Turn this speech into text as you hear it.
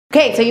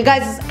Okay, so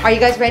are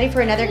you guys ready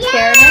for another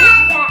experiment?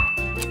 Yeah.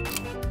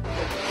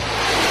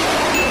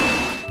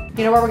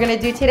 You know what we're gonna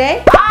do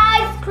today?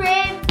 Ice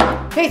cream.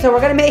 Okay, so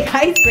we're gonna make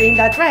ice cream,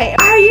 that's right.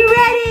 Are you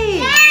ready?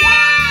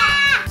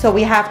 Yeah. So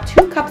we have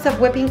 2 cups of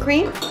whipping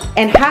cream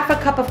and half a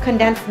cup of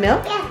condensed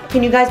milk. Yeah.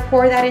 Can you guys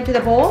pour that into the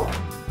bowl?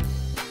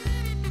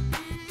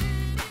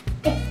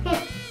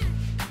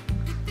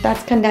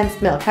 That's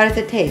condensed milk. How does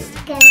it taste?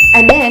 Good.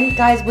 And then,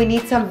 guys, we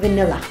need some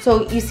vanilla.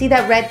 So you see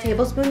that red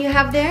tablespoon you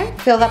have there?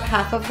 Fill up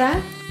half of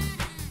that.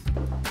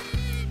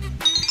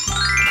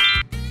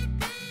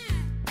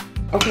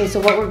 Okay, so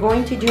what we're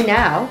going to do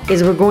now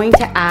is we're going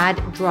to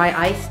add dry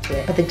ice to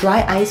it. But the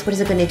dry ice, what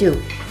is it gonna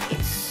do?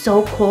 It's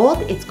so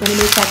cold, it's gonna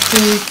make that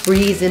cream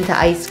freeze into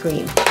ice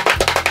cream.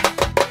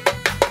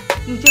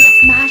 You just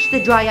smash the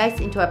dry ice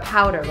into a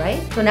powder,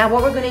 right? So now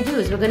what we're gonna do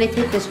is we're gonna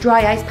take this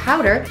dry ice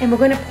powder and we're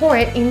gonna pour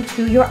it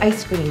into your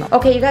ice cream.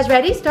 Okay, you guys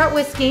ready? Start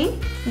whisking.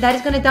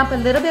 Daddy's gonna dump a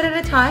little bit at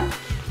a time.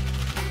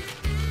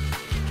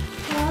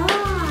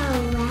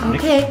 Wow.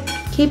 Okay,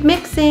 keep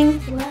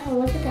mixing. Wow,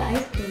 look at the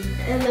ice cream.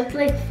 It looks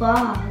like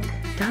fog.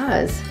 It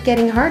does.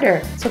 Getting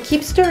harder. So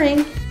keep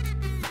stirring.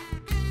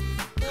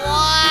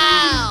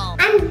 Wow.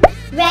 I'm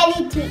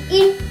ready to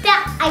eat the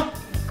ice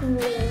cream.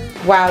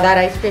 Wow, that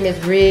ice cream is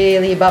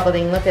really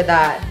bubbling. Look at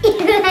that.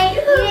 It's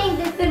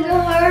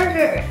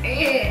harder.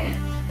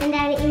 And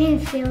that even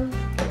feels.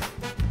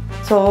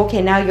 So,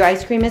 okay, now your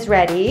ice cream is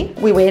ready.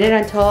 We waited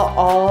until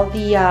all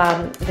the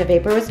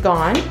vapor was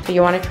gone. So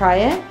you want to try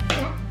it?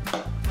 Yeah.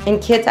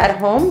 And kids at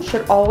home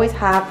should always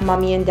have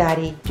mommy and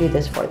daddy do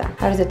this for them.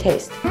 How does it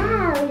taste?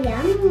 Wow,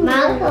 yummy.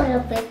 Mine's a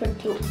little bit for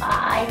 2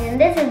 eyes. And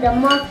this is the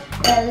most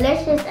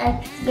delicious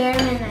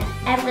experiment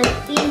I've ever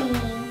seen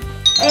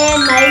in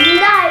my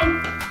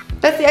life.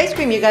 That's the ice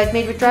cream you guys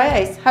made with dry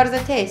ice. How does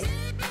it taste?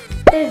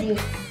 Fizzy.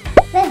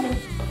 Fizzy.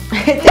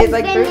 It tastes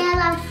like fruit.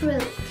 Vanilla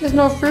fruit. There's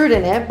no fruit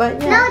in it,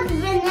 but yeah. No, it's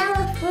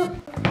vanilla fruit.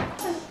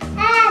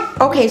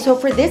 Okay, so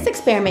for this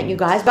experiment, you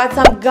guys, got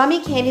some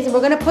gummy candies and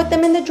we're gonna put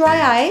them in the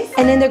dry ice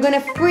and then they're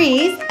gonna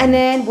freeze and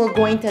then we're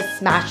going to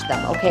smash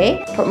them,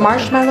 okay? Put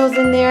marshmallows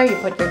in there, you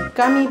put your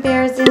gummy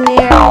bears in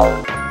there.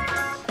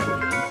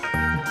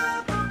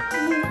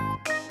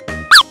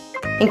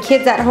 And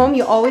kids at home,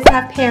 you always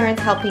have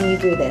parents helping you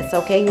do this,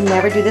 okay? You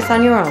never do this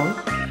on your own.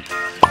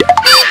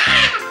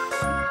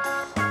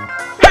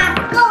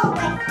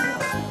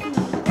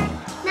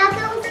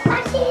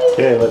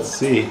 Okay, let's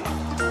see.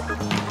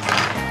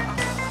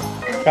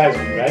 Guys,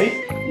 are you ready?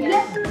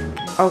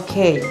 Yep.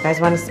 Okay, you guys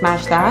want to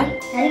smash that?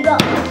 There you go.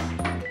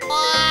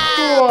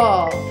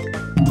 Cool.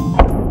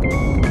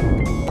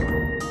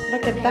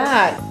 Look at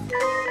that.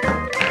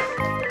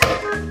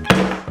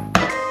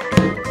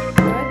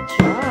 Good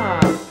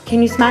job.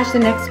 Can you smash the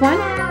next one?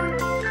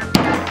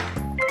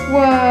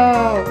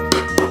 Whoa.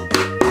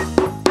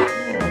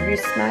 Oh, you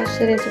smashed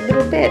it into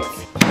little bits.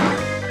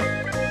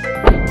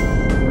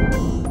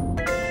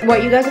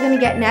 What you guys are going to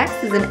get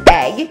next is an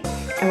egg.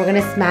 And we're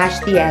going to smash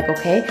the egg,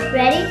 okay?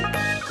 Ready?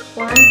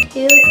 1,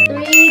 2,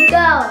 3,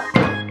 go.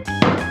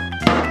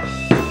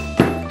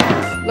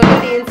 Look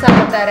at the inside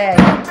of that egg.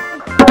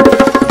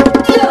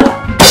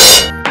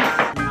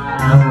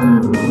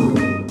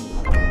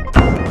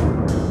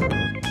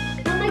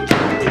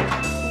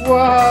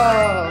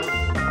 Whoa.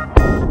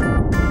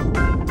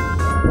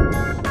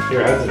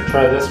 Here, Hudson,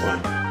 try this one.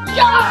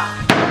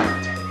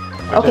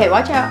 Okay,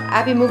 watch out.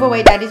 Abby, move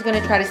away. Daddy's going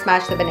to try to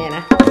smash the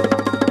banana.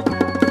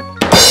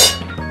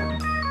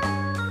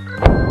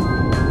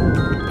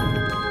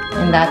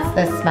 And that's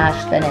the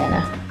smashed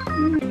banana.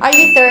 Are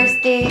you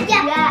thirsty?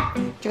 Yeah.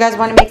 Do you guys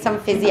want to make some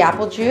fizzy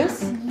apple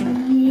juice?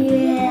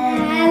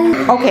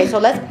 Yeah. Okay, so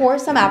let's pour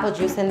some apple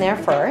juice in there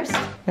first.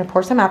 I'm going to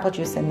pour some apple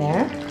juice in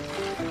there.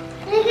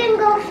 You can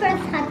go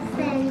first,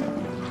 Hudson.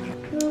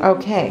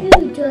 Okay.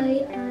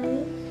 Enjoy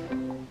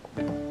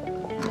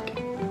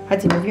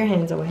Hudson, move your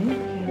hands away.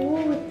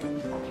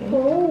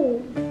 Oh.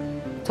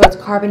 So it's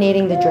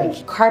carbonating the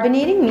drink.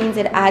 Carbonating means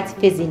it adds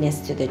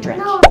fizziness to the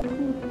drink. No.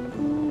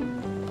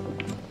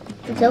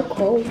 It's so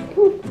cold.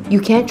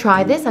 You can't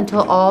try this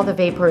until all the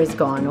vapor is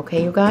gone,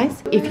 okay, you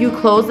guys? If you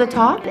close the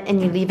top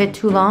and you leave it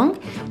too long,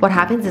 what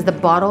happens is the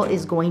bottle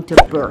is going to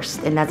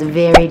burst, and that's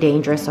very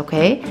dangerous,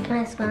 okay? Can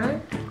I smell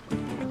it?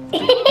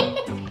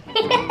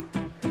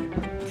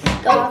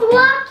 It's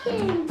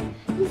walking.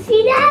 You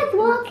see that? It's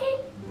walking.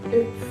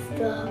 It's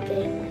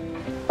stopping.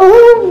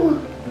 Oh!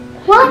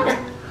 What?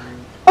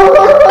 Oh!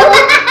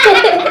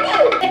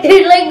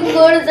 It like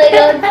goes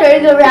like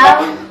turns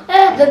around.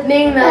 The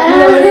thing that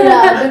blows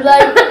up is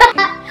like,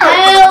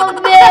 help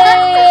me!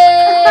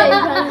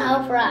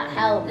 Help for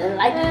help.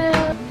 Like,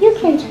 you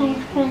can try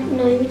it first.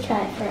 No, you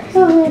try it first.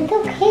 Oh, it's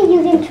okay. You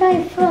can try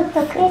it first,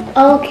 okay?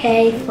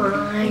 Okay,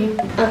 fine.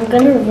 I'm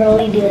gonna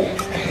really do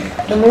this.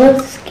 I'm a little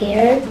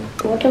scared.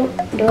 What do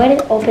I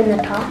just open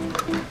the top?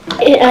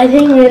 I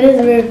think it is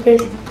very.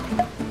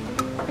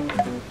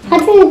 I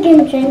think you can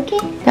drink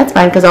it. That's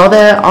fine, because all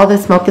the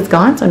smoke is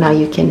gone, so now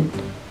you can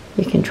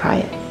try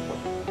it.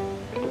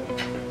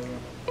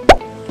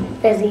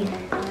 Fizzy.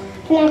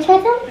 Can I try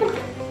some?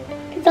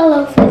 It's a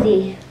little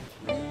fizzy.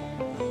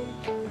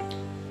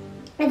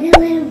 a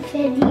little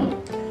fizzy.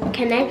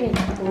 Can I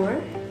drink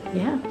more?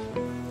 Yeah.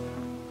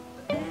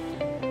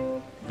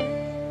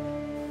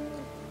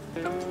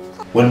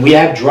 When we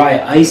add dry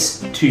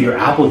ice to your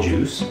apple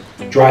juice,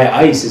 dry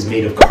ice is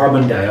made of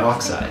carbon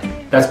dioxide.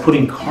 That's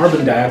putting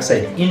carbon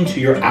dioxide into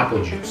your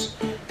apple juice.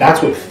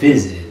 That's what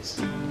fizz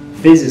is.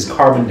 Fizz is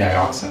carbon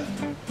dioxide.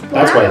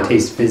 That's why it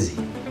tastes fizzy.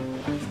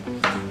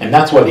 And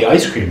that's why the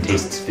ice cream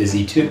tastes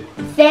fizzy too.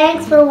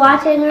 Thanks for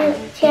watching our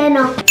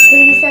channel.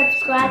 Please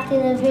subscribe to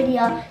the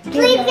video.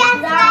 Please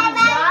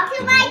subscribe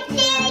to my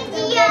channel.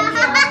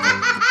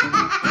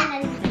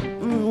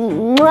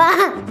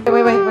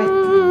 Wait.